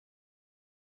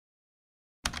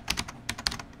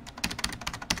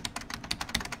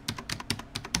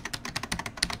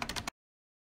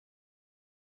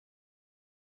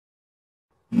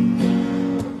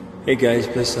Hey guys,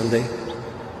 blessed Sunday.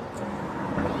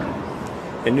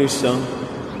 A new song.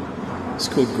 It's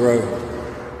called Grow.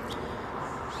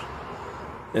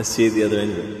 Let's see at the other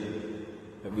end of it.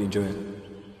 Hope you enjoy it.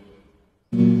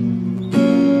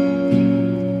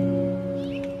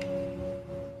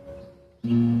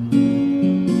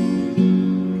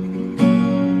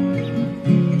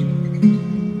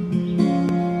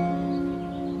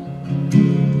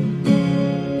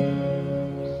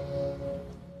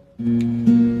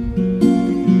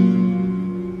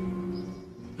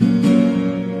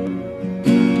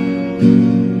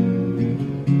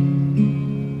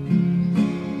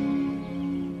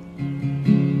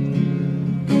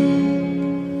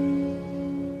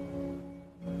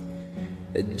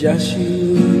 A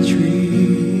Joshua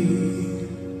tree,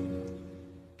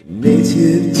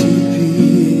 native to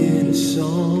be in a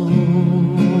song.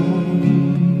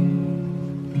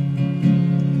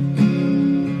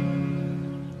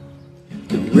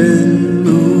 The red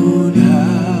moon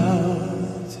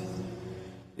howled,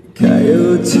 the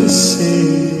coyotes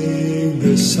sing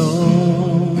the song.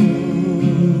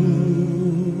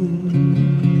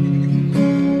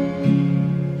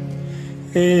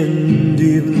 And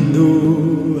even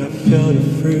though I felt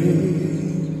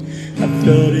afraid, I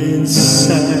felt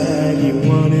inside you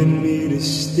wanted me to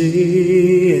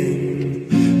stay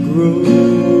and grow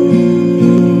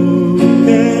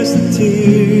past the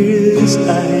tears I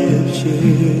have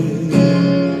shed.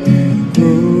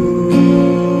 Grow,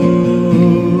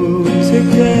 take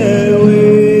that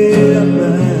weight off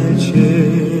my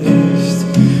chest.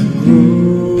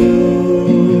 Grow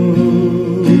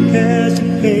past the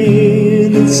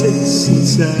pain that sits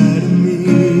inside of me.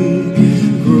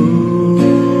 Grow,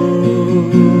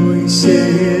 he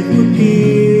said,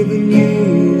 forgive and you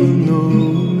will know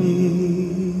me.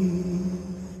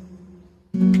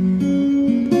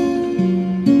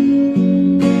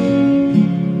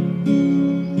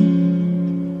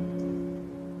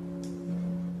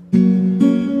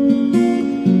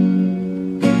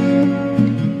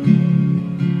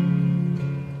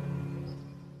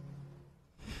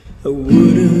 A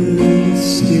wooden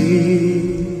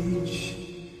stage,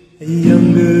 a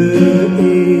younger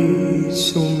age,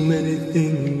 so many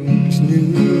things new.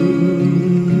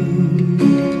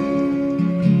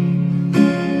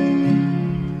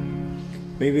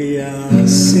 Maybe I'll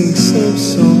sing some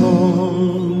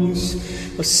songs,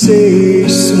 I'll say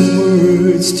some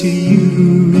words to you.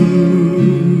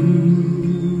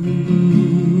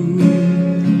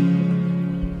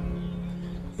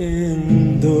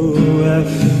 And though I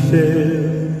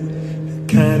felt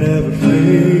kind of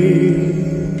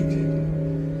afraid,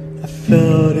 I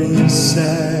felt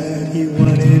inside he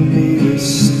wanted me to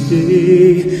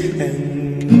stay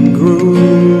and grow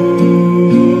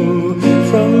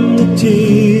from the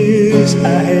tears I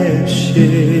have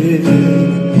shed.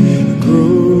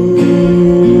 Grow,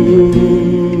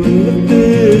 lift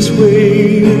this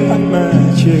weight off my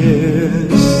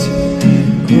chest.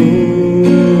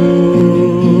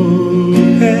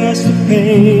 Past the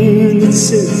pain that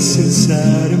sits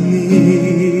inside of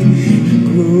me.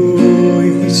 Grow,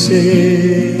 he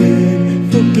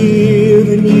said, forgive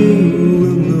and you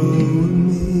will know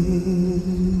me.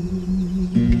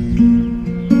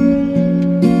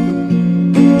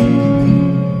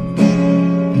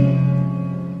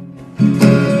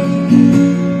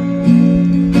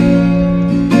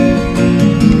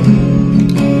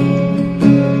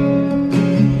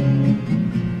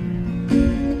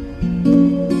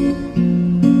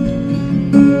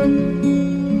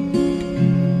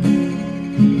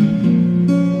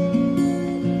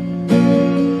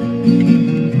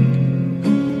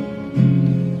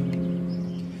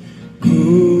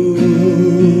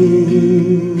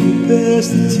 Past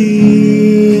the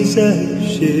tears I've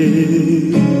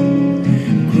shed.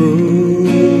 Grow,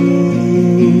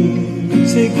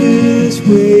 take this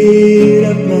weight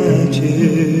off my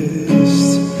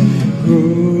chest.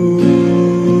 Grow,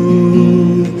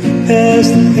 past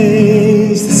the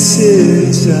pains that sit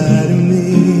inside of me.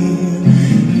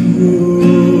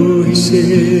 Grow, he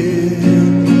said,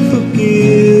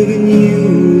 forgive and you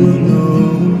will know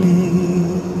me.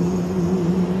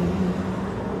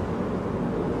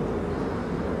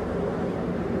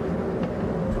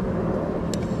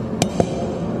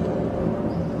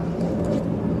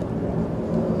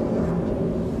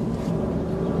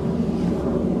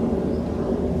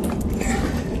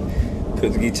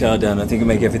 Put the guitar down, I think it'll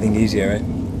make everything easier, right?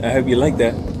 I hope you like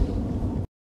that.